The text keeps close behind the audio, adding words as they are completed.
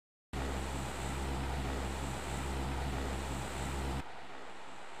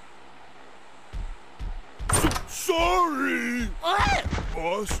sorry.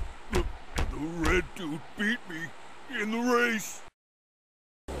 Boss, the red dude beat me in the race.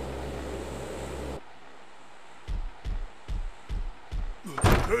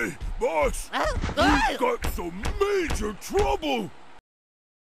 Hey, boss, we've got some major trouble.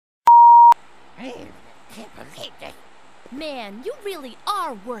 I can't believe this. Man, you really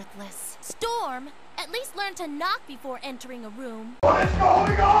are worthless. Storm, at least learn to knock before entering a room. What is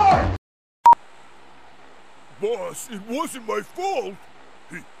going on? Boss, it wasn't my fault.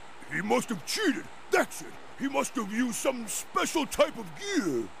 He must have cheated. That's it. He must have used some special type of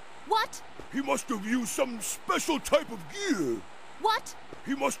gear. What? He must have used some special type of gear. What?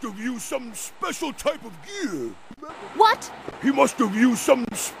 He must have used some special type of gear. What? He must have used some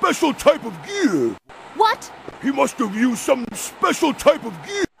special type of gear. What? He must have used some special type of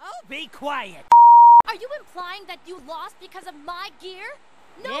gear. Oh, be quiet. Are you implying that you lost because of my gear?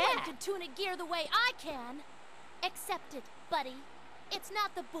 No one can tune a gear the way I can. Accept it, buddy. It's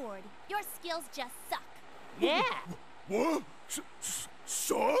not the board. Your skills just suck. Yeah. What?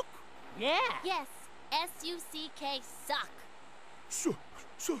 Suck? Yeah. Yes, S-U-C-K, suck.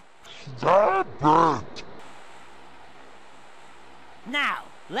 Stop it! Now,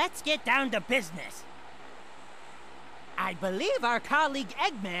 let's get down to business. I believe our colleague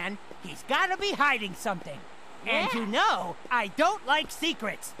Eggman, he's gotta be hiding something. Yeah. And you know, I don't like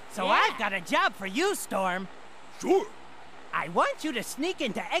secrets, so I've got a job for you, Storm. Sure. I want you to sneak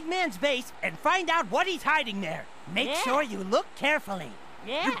into Eggman's base and find out what he's hiding there. Make sure you look carefully.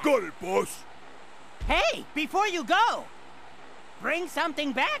 You got it, boss. Hey, before you go, bring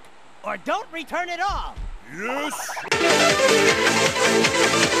something back or don't return at all. Yes.